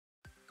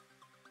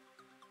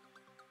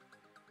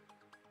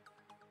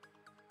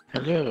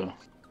Hello.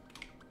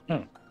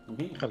 Oh, I'm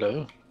here.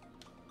 hello.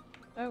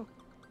 Oh.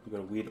 You've got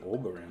a weird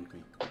orb around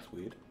me. That's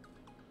weird.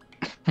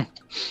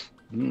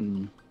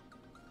 Hmm.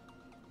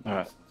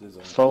 Alright. There's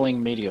a...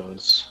 Falling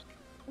meteors.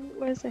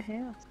 Where's the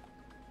house?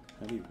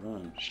 How do you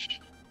run?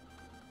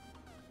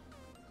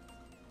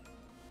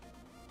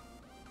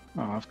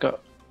 Oh, I've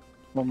got...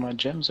 All my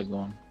gems are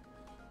gone.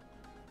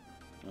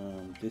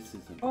 This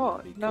isn't Oh,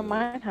 gonna be no, good.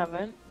 mine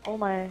haven't. All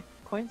my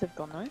coins have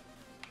gone though.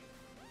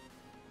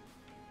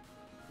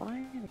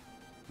 Why?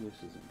 This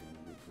isn't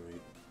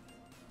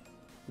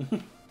gonna be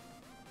great.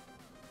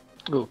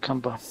 Oh, come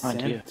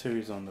behind here. Santa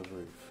is on the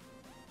roof.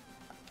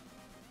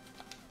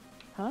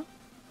 Huh?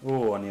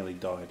 Oh, I nearly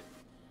died.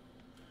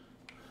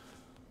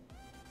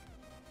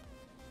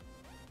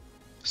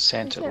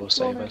 Santa will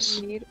save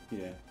us.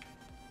 Yeah.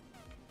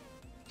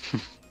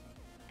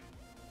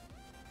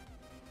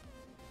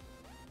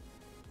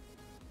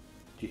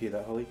 Did you hear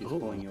that, Holly? He's Ooh.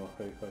 calling you a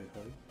ho ho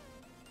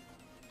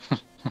ho.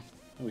 Oh,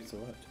 we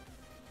survived.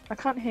 I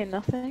can't hear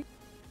nothing.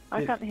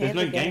 I can't hear There's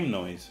no the game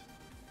noise.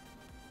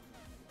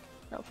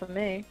 Not for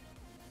me.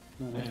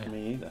 No, not Yeah. for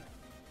me either.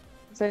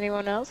 Has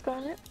anyone else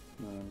got it?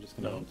 No, I'm just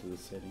gonna No. go into the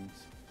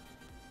settings.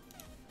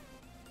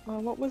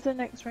 Well, what was the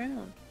next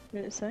round?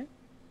 Did it say?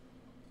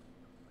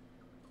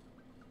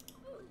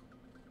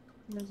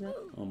 What is it?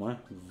 Oh, my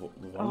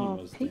volume Oh,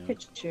 was down.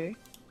 Pikachu.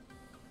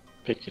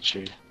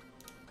 Pikachu.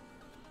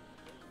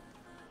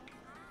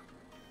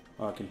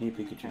 Oh, I can hear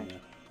Pikachu Okay.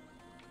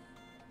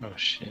 now. Oh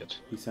shit.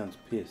 He sounds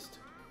pissed.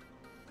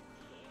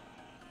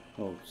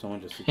 Oh, someone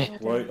just Yeah.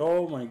 exploded.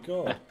 Oh my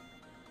god.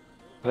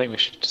 I think we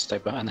should just stay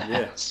behind the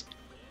Yeah. house.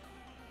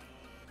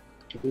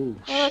 Ooh,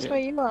 Oh, that's shit. where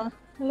you are.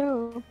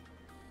 Hello.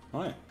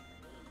 Hi.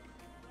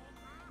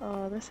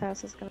 Oh, this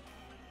house is gonna.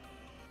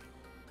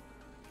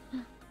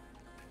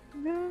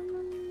 No.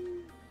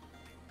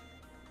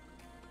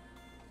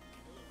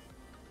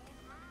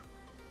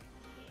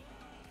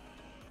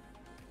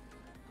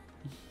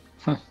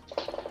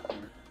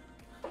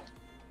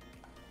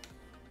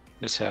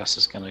 This house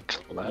is gonna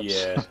collapse.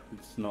 Yeah,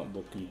 it's not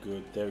looking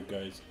good. There it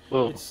goes.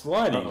 Whoa. It's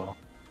sliding. Uh-oh.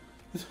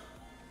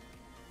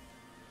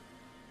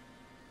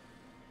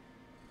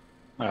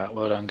 Alright,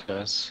 well done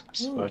guys.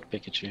 Survived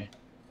Pikachu.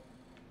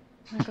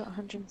 I got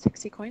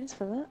 160 coins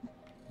for that.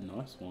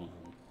 Nice one.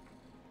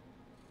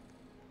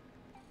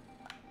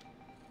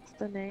 What's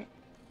the name?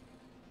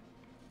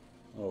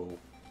 Oh.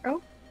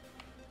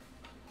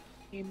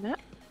 New map?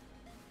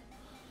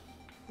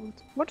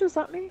 What does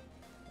that mean?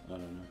 I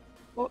don't know.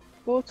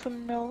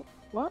 Autumnal.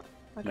 What?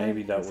 I can't Maybe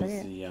even that was say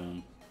it.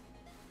 the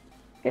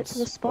Get to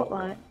the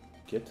spotlight.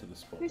 Get to the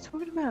What are you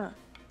spotlight. talking about?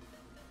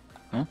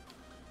 Huh?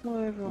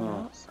 Well, everyone Oh,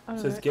 else. I it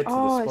don't says know. get to the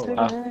Oh, it's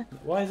spotlight. over there.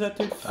 Why is that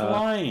dude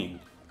flying?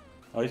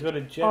 Oh, he's got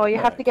a jetpack. Oh, you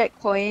have to get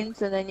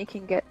coins and then you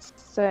can get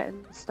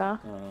certain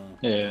stuff.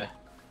 Yeah.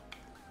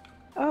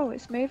 Oh,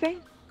 it's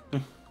moving?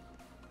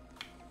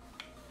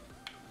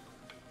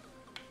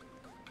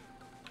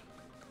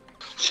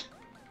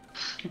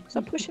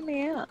 Stop pushing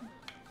me out.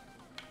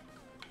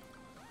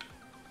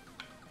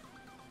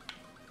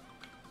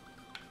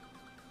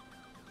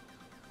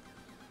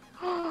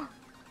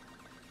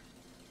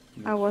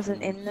 I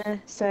wasn't in the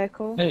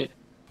circle. Hey,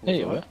 Was here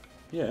you I? were.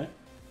 Yeah.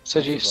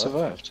 Said I you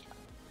survived. survived.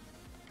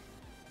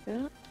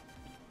 Yeah.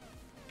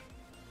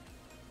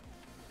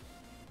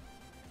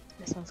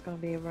 This one's gonna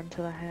be a run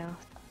to the house.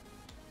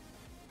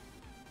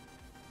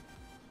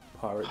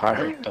 Pirate.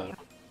 Pirate boat.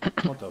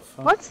 What the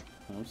fuck? What?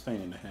 I'm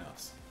staying in the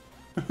house.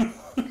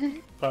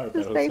 Pirate The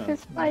battle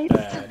safest sounds place.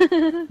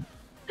 bad.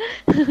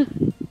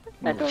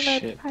 I don't know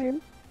shit.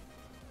 time.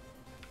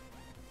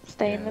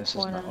 Stay Yeah, in the this is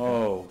corner. not-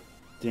 Oh,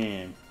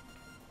 damn.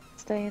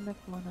 Stay in the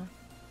corner.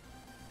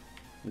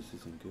 This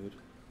isn't good.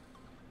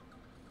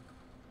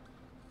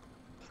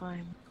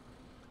 Fine.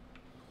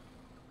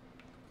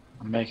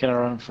 I'm making a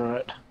run for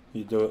it.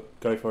 You do it.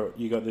 Go for it.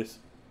 You got this.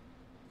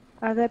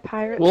 Are there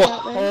pirates Whoa.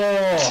 out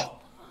there? Oh!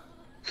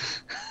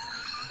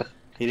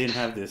 He didn't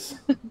have this.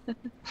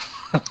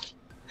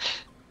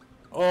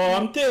 Oh,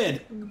 I'm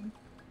dead!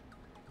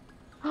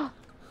 I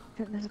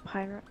think there's a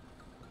pirate.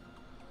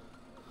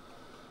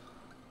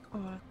 Oh.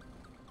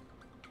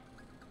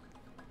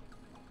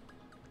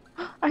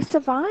 I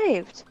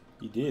survived!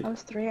 You did. I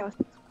was 3 hours.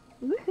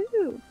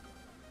 Woohoo!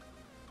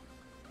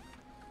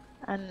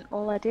 And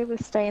all I did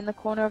was stay in the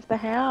corner of the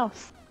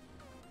house.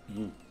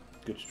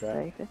 Good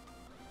strat. Safe.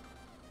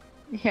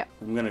 Yeah,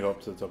 I'm gonna go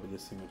up to the top of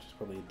this thing, which is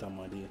probably a dumb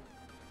idea.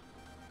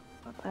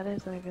 what that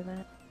is over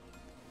there.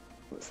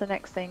 What's the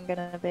next thing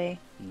gonna be?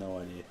 No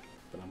idea.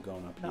 But I'm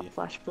going up Not here.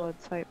 flash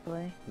floods,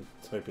 hopefully.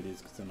 Let's hope it is,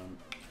 because then I'm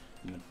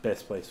in the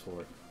best place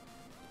for it.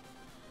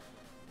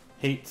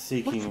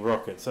 Heat-seeking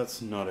rockets.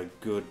 That's not a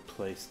good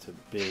place to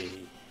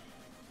be.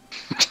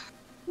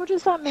 What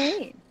does that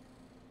mean?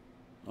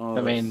 Oh,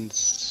 That that's-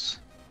 means...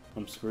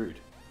 I'm screwed.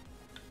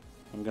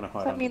 I'm gonna hide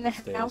Does that under mean the the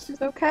stairs. house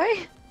is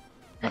okay?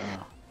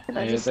 Uh-oh. Can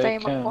I Here just they stay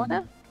in my come.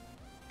 corner?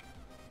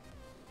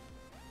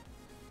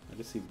 I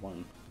just see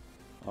one.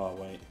 Oh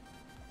wait,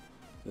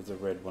 there's a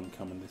red one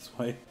coming this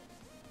way.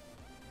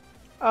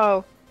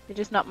 Oh, you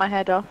just knocked my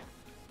head off.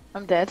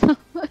 I'm dead.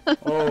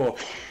 Oh,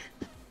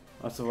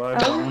 I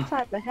survived I that was one.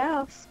 inside the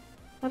house.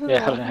 I don't Yeah,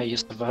 know I don't know how you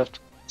survived.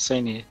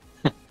 Seen you.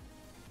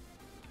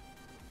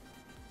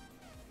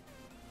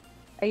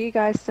 Are you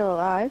guys still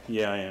alive?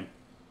 Yeah, I am.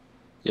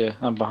 Yeah,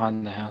 I'm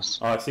behind the house.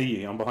 Oh, I see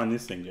you. I'm behind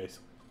this thing, Jace.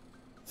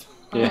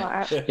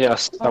 Yeah, Oh, yeah.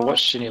 I oh,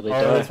 watched you nearly Oh,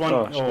 die. there's one.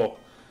 Oh,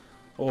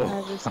 shit.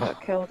 I just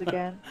got killed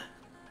again.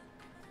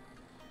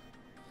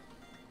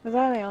 Was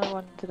I the only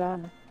one to die?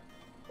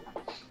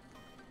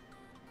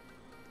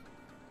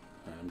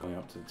 I'm going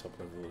up to the top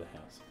level of the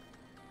house.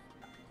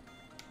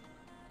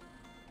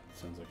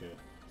 Sounds like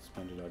a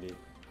splendid idea.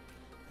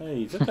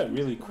 Hey, is that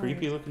really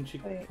creepy looking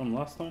chick Wait. from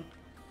last time?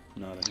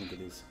 No, I don't think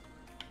it is.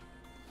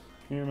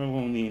 You remember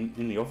when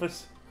in the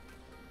office?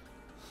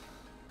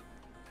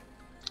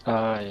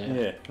 Yeah.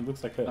 Yeah, it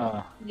looks like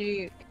her.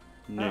 Nuke.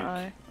 Nuke.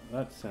 Uh-oh.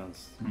 That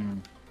sounds...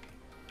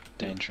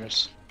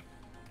 Dangerous.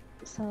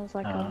 It sounds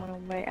like I'm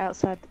on my way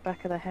outside the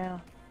back of the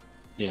house.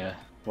 Yeah.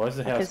 Why is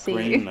the I can house see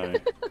green you.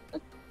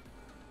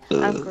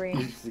 though? I'm green.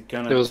 Is it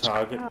gonna It was-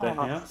 target the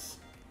Oh. house?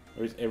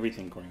 Or is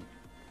everything green?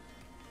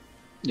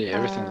 Yeah,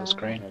 everything looks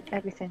green. Okay.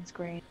 Everything's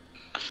green.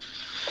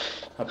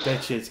 I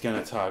bet you it's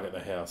gonna target the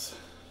house.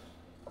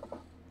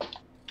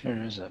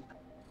 Where is it?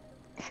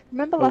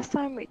 Remember last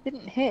time it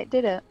didn't hit,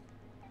 did it?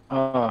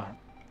 Oh,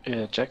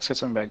 yeah. Jack said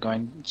something about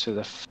going to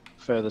the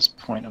furthest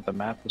point of the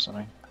map or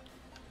something.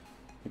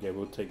 Okay,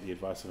 we'll take the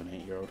advice of an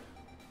 8-year-old.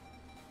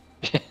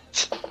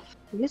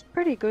 He's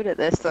pretty good at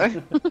this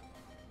though.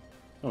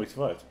 Oh, we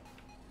survived.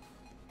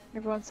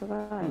 Everyone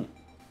survived.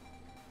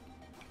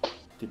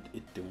 Did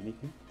it do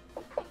anything?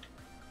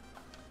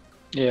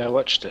 Yeah, I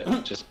watched it.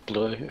 It just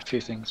blew a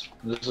few things.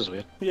 This is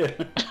weird. Yeah.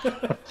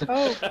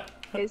 Oh,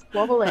 it's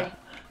wobbling.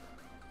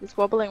 It's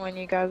wobbling when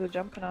you guys are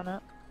jumping on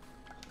it.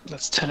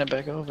 Let's turn it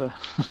back over.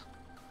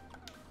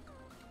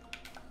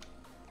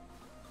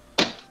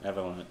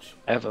 Avalanche.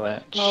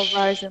 Avalanche Oh,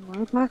 rising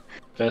lava.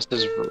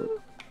 versus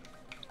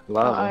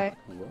lava.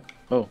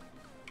 Uh-oh. What?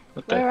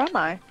 What the? Where am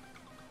I?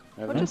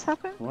 What Avalanche? just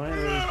happened? Why are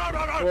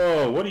they...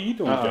 Whoa, what are you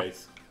doing,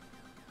 Jace?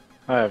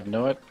 I have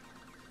no idea.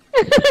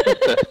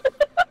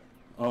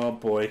 Oh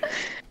boy.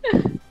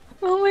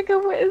 Oh my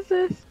god, what is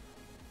this?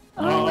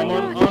 Oh, my I'm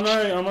on, god. oh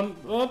no, I'm on,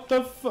 what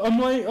the I'm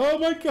like, oh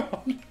my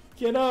god,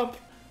 get up,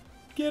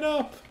 get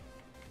up.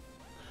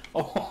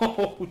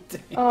 Oh,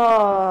 damn.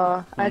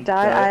 Oh, I I'm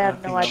died. dead. I I have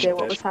think no I'm idea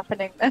what dead. was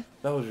happening then.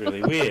 That was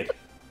really weird.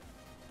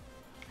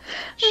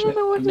 Shit,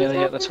 know what I'm just nearly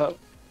at the happened. top.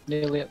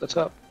 Nearly at the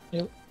top.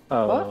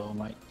 Oh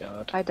my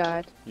god. I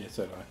died. Yeah,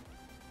 so did I.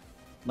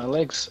 My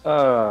legs.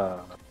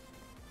 Ah.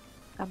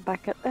 I'm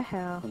back at the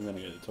house. I'm gonna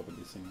go to the top of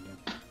this thing again.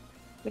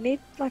 We need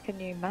like a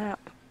new map.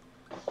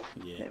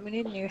 Yeah, We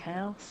need a new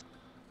house.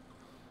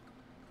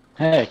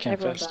 Hey, I came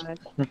Everyone first. died.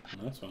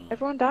 nice one.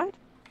 Everyone died?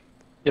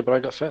 Yeah, but I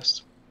got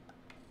first.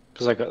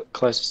 Because I got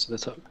closest to the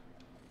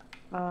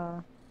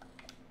top.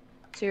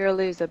 So you're a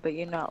loser, but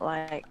you're not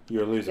like...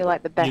 You're a loser. You're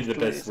like the best You're the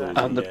best loser. loser,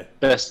 I'm the yeah.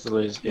 best to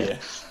lose. Yeah.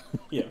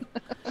 Yeah.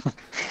 Yeah.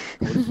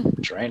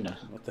 Drainer.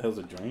 What the hell's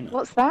a drainer?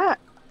 What's that?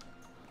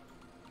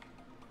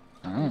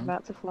 I'm Oh.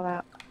 about to fall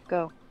out.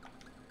 Go.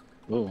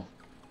 Ooh.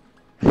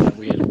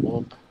 Weird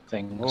orb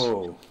things.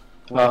 Whoa.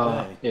 What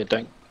are they?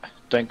 Yeah,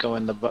 don't go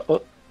in the butt.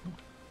 Oh.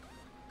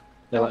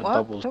 They're like What?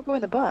 bubbles. Don't go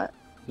in the butt.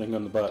 Thing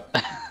on the butt.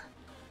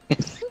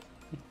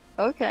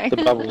 Okay. The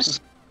bubbles.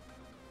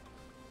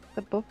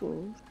 The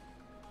bubbles.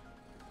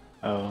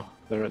 Oh,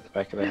 they're at the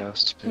back of the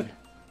house too.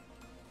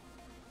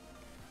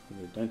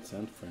 They don't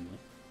sound friendly.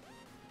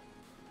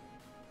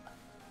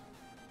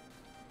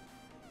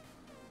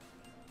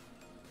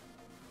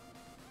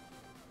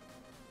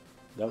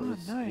 That Oh,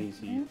 was no,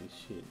 easy man. as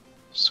shit.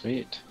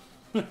 Sweet.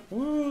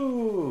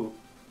 Woo!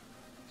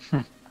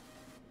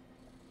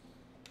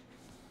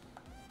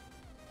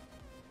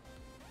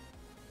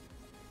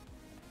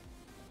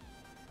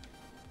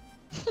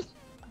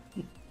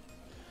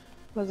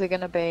 Was it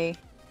gonna be...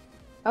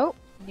 Oh,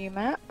 new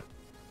map.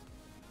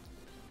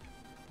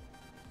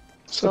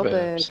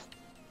 Suburbs. Suburbs.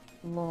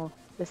 More.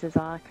 This is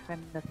our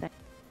kind of thing.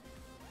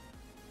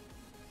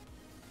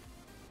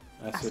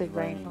 Acid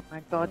rain. Oh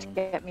my god,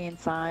 get me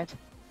inside.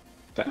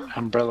 That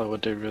umbrella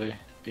would be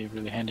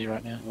really handy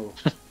right now. Oh,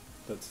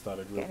 that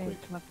started real Getting quick.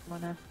 into my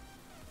corner.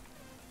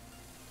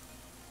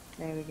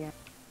 There we go.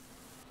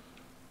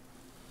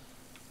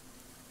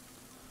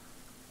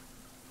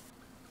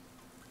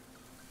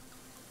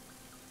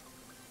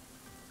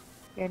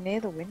 You're near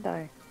the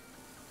window.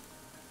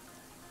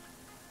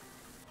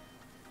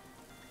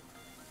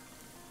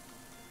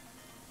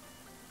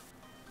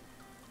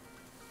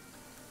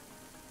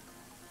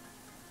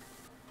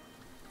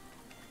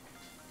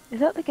 Is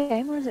that the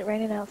game or is it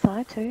raining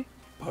outside too?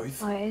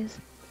 Both. Oh, it is.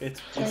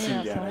 It's raining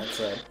pissing down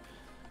outside. outside.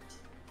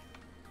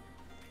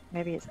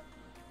 Maybe it's...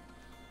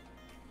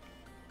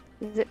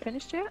 Is it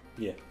finished yet?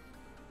 Yeah.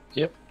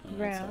 Yep. On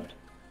Round. outside.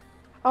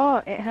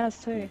 Oh, it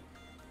has too. Yeah.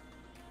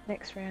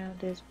 Next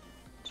round is...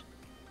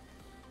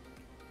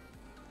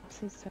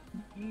 This is so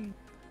new.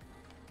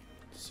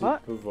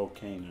 What? Super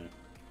volcano.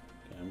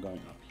 Okay, I'm going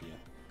up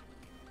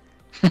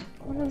here.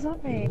 What does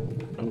that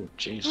mean? Oh,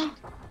 jeez.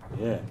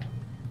 Yeah.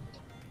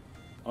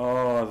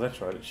 Oh,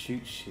 that's right. It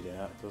shoots shit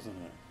out, doesn't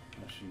it?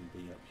 I shouldn't be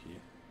up here.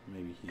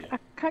 Maybe here. I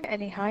can't get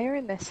any higher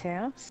in this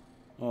house.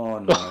 Oh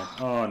no.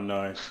 Oh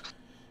no.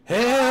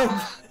 Help!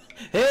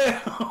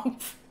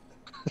 Help!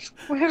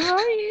 Where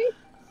are you?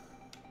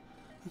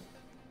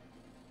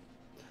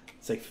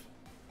 Safe.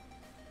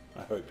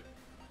 I hope.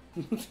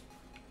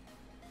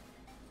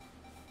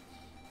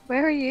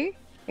 Where are you?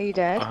 Are you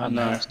dead? Behind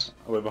the No, house.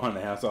 we're behind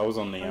the house. I was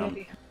on the Oh,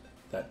 maybe.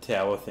 that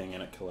tower thing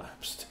and it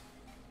collapsed.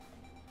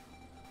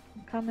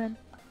 I'm coming.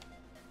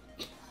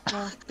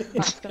 Oh,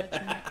 that's gonna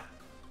change.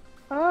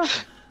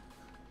 Oh!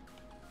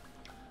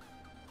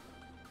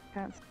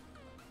 Can't.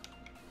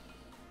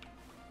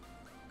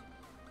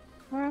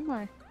 Where am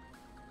I?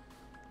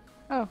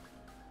 Oh.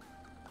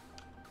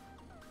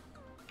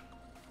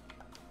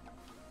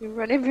 You're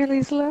running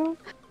really slow.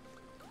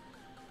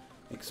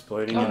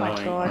 Exploding Oh my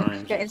annoying god,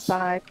 oranges. get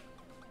inside.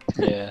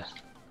 Yeah.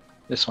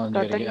 This one you God,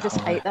 gotta don't you get just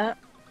high. hate that?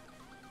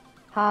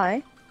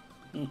 Hi?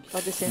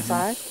 Or just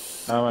inside?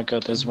 Oh my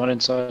god, there's one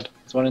inside.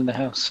 There's one in the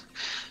house.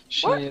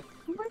 Shit.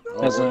 Oh my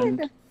There's god!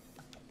 an-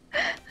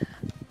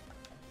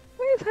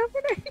 What is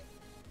happening?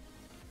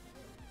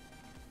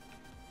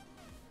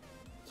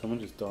 Someone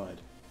just died.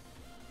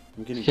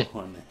 I'm getting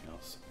behind the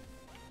house.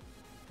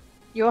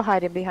 You're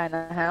hiding behind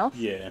the house?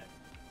 Yeah.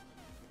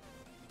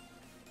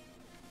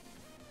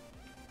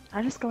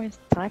 I just go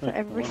inside for Oh,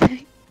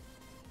 everything.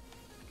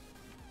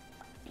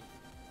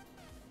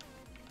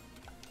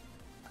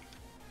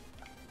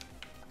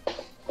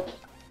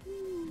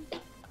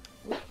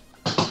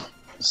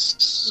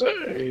 So,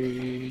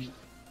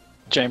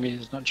 Jamie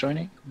is not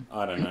joining?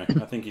 I don't know.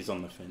 I think he's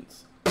on the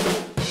fence.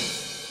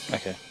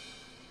 Okay.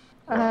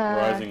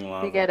 Rising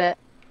lava. You get it?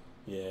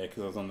 Yeah,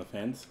 because I was on the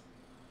fence.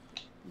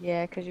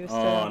 Yeah, because you were still.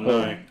 Oh on no.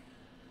 the-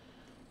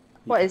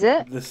 What is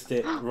it?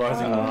 The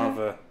rising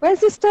lava. Where's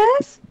the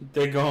stairs?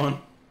 They're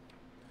gone.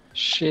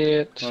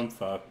 Shit. I'm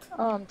fucked.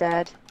 Oh, I'm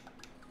dead.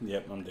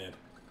 Yep, I'm dead.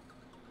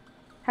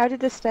 How did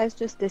the stairs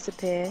just I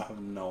disappear? have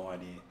no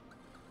idea.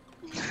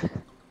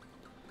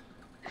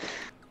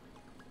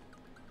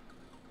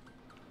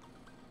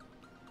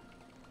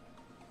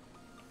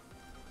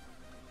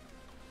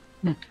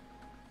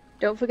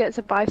 Don't forget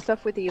to buy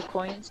stuff with your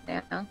coins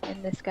now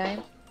in this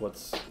game.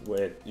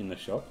 Where in the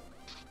shop?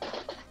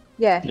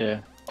 Yeah. Yeah.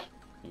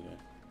 Yeah.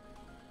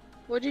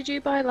 What did you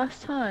buy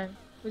last time?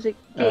 Was it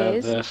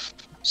The gears?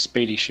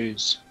 speedy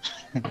shoes.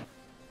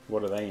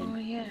 What are they in? Oh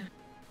yeah.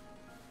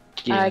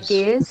 Gears.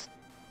 Gears.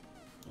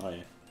 Oh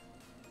yeah.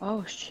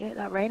 Oh shit!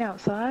 That rain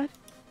outside.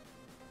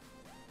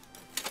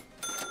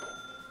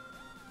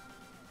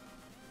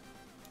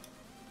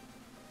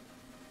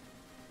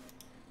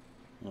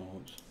 Oh,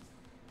 whoops.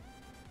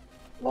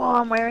 Whoa!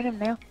 I'm wearing them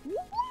now. Woo!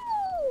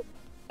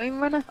 Flame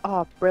runner.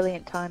 Oh,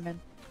 brilliant timing.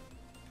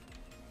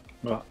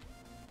 What?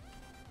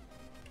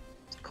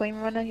 Coin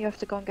runner. You have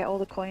to go and get all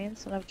the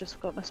coins, and I've just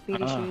got my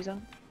speedy Ah. shoes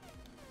on.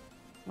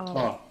 Oh,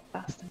 Oh,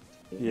 bastard!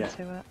 yeah.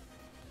 Into it.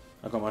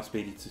 I got my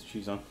speedy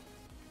shoes on.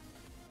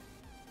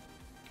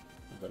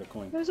 I got a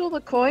coin. Where's all the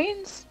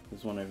coins?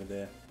 There's one over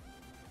there.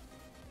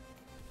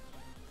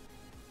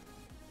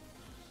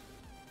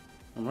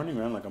 I'm running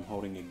around like I'm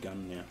holding a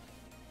gun now.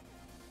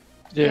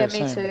 Yeah,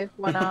 me same. too.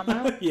 One arm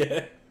out.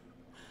 Yeah.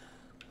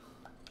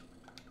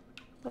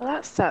 Well,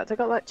 that sucked. I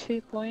got like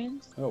 2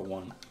 coins. I got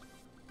one.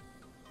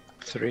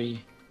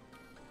 3.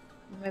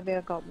 Maybe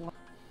I got 1.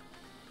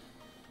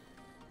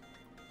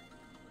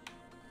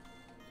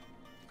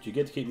 Do you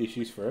get to keep these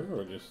shoes forever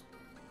or just...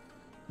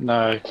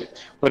 No.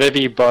 Whatever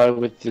you buy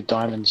with the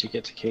diamonds, you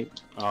get to keep.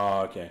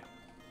 Oh, okay.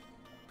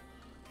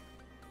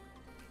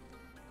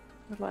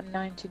 I've got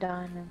 90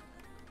 diamonds.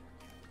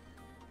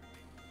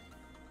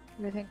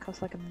 Everything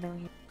costs like $1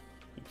 million.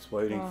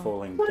 Exploding, Oh.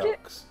 falling What it-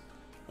 ducks.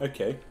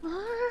 Okay.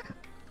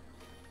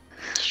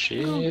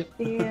 Shit.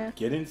 Yeah.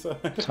 Get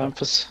inside. Time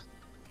for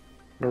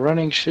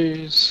running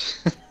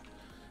shoes.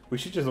 We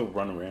should just all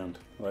run around,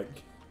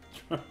 like,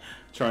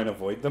 try and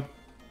avoid them.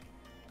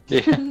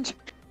 Yeah.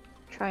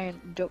 Try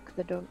and duck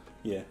the duck.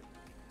 Yeah.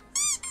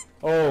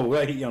 Oh,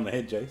 I hit you on the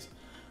head, Jace.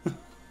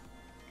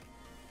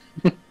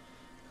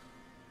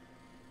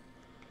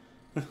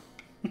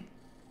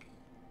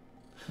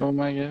 Oh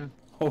my god.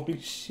 Holy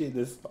shit,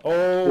 this...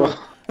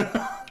 Oh!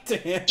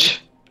 Damn!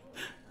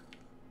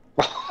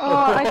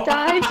 Oh, I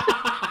died!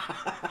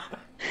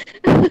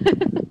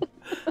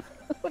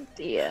 Oh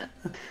dear.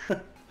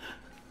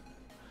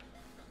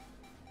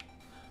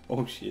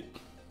 Oh shit.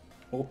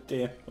 Oh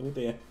dear, oh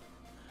dear.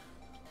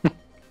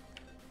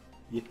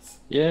 Yes.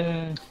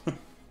 Yeah.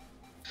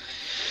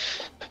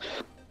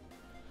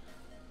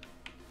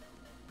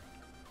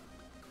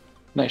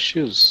 Nice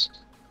shoes.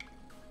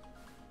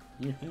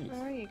 Yeah, thanks.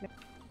 Where are you going?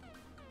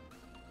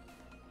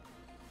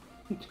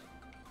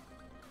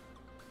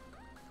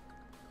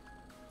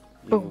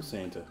 Evil Boom.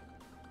 Santa.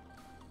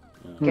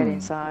 Get Hmm.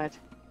 inside.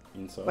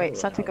 Inside Wait, or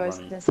Santa out goes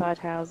running? inside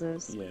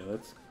houses. Yeah,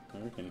 let's... I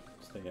reckon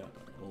stay out.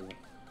 Oh.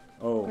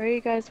 Oh. Where are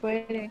you guys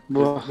waiting?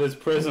 Whoa. There's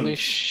Holy presents.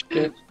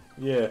 shit.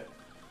 Yeah.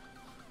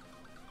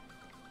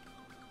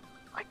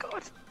 Oh my god,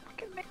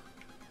 look at me.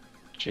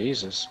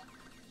 Jesus.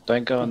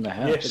 Don't go in the Yeah,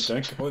 house.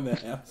 don't go in the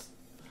house.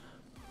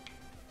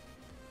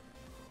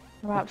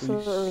 I'm Holy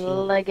absolutely shit.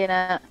 legging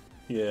it.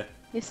 Yeah.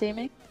 You see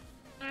me?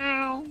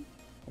 Ow.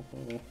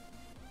 Oh.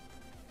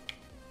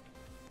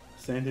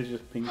 Santa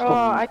just pinged Oh,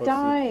 I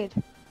died.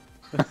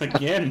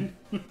 Again.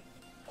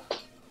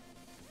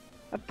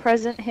 A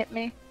present hit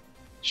me.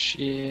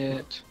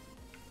 Shit.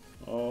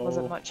 Oh.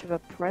 Wasn't much of a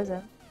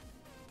present.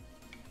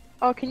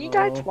 Oh, can you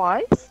die Oh.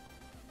 twice?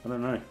 I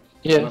don't know.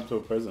 Yeah. I'm up to a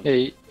present.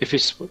 Yeah, if you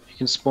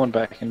can spawn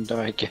back and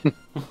die again.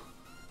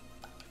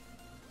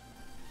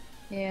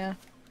 Yeah.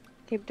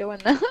 Keep doing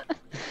that.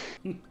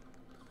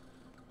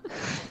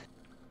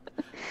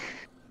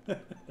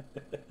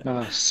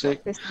 Oh,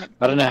 sick. This next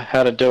I don't know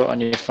how to do it on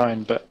your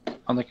phone, but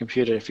on the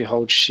computer, if you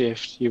hold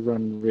shift, you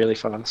run really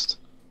fast.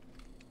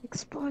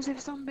 explosive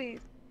zombies.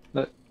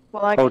 Look,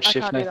 Well, I hold can't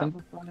shift, do that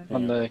Nathan. on my phone.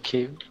 On the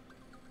key.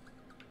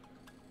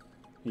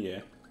 Yeah.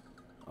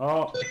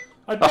 Oh,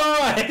 I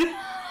died!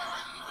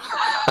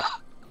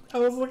 I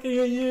was looking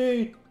at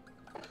you!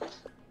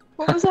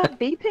 What was that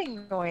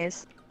beeping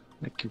noise?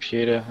 The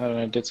computer, I don't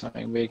know, did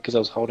something weird because I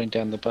was holding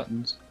down the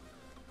buttons.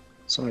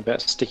 Something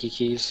about sticky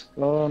keys.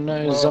 Oh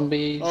no, Oh,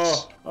 zombies!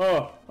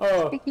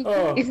 Sticky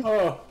keys.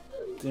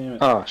 Damn it.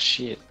 Oh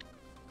shit.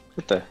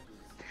 What the?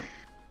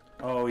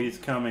 Oh, he's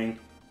coming.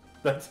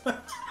 That's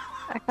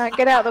I can't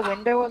get out the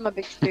window with my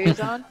big shoes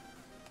on.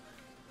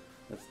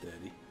 That's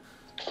dirty.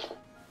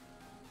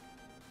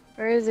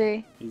 Where is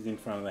he? He's in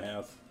front of the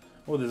house.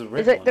 Oh, there's a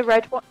red Is it one. the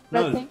red one?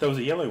 No, Red thing? there was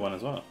a yellow one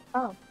as well.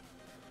 Oh.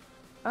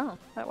 Oh,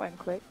 that went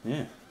quick.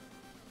 Yeah.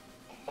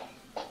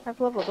 I've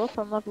leveled up.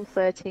 I'm level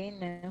 13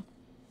 now.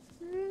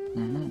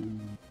 Mm-hmm.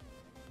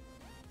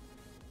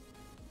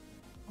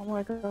 Oh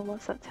my god,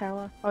 what's that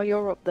tower? Oh,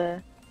 you're up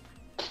there,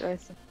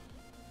 Jason.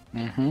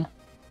 Mm-hmm.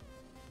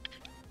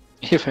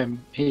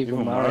 Even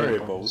Even Mario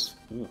Mario balls.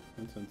 balls. Ooh,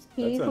 that sounds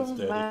Evil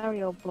dirty.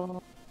 Mario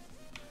ball.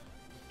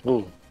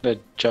 Oh, they're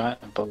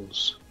giant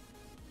balls.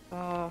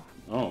 Oh,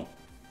 Oh,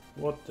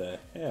 what the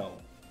hell?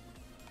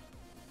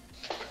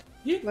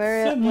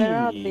 where are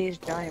Yitzhak-me. these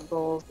giant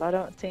balls? I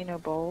don't see no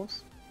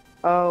balls.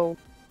 Oh,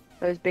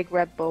 those big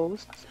red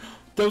balls.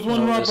 There was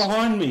one Oh, right there's-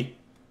 behind me.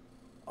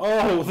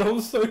 Oh, that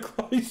was so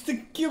close to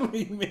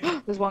killing me.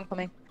 There's one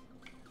coming.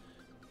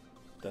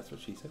 That's what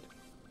she said.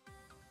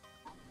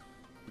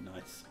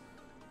 Nice.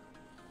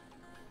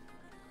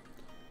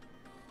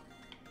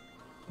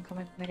 I'm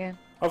coming again.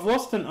 I've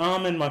lost an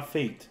arm and my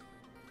feet.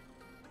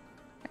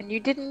 And you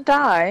didn't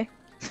die?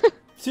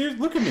 Seriously,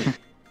 look at me.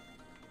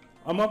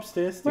 I'm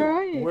upstairs still. Where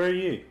are you? Where are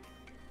you?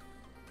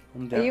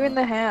 I'm down. Are you in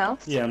the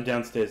house? Yeah, I'm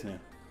downstairs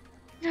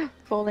now.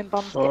 Falling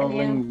bombs getting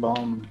Falling you.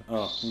 bomb.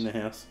 Oh, in the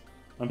house.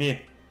 I'm here.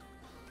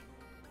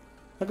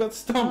 I got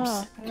stumps.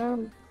 Oh,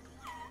 no.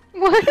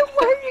 Why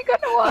have you got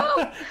no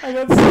arm? I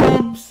got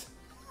stumps.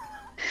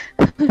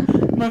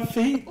 My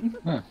feet.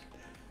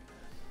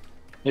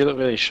 You look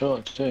really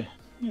short too.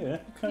 Yeah.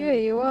 I can't, Yeah,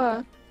 you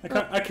are.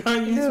 I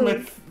can't use No. my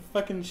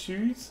fucking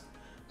shoes.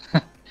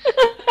 Because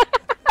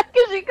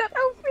you got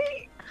no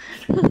feet.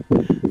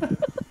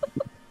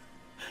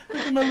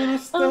 Look at my little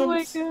stumps. Oh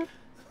my god.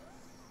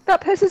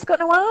 That person's got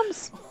no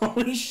arms.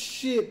 Holy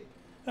shit.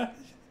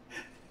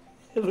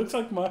 It looks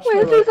like Where's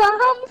marshmallow. his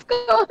arms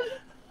gone?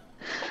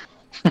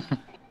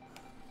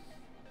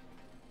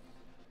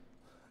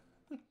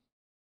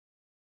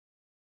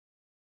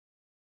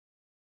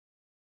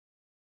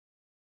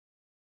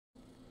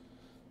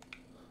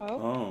 Oh,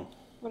 Oh.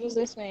 what does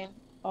this mean?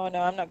 Oh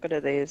no, I'm not good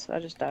at these. I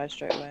just die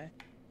straight away.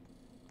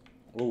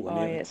 Oh, Oh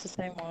yeah, it's the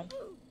same one.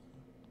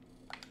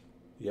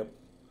 Yep.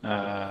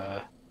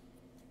 How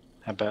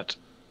about?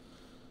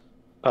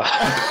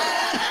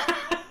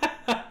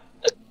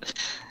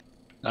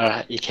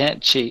 Alright, you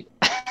can't cheat.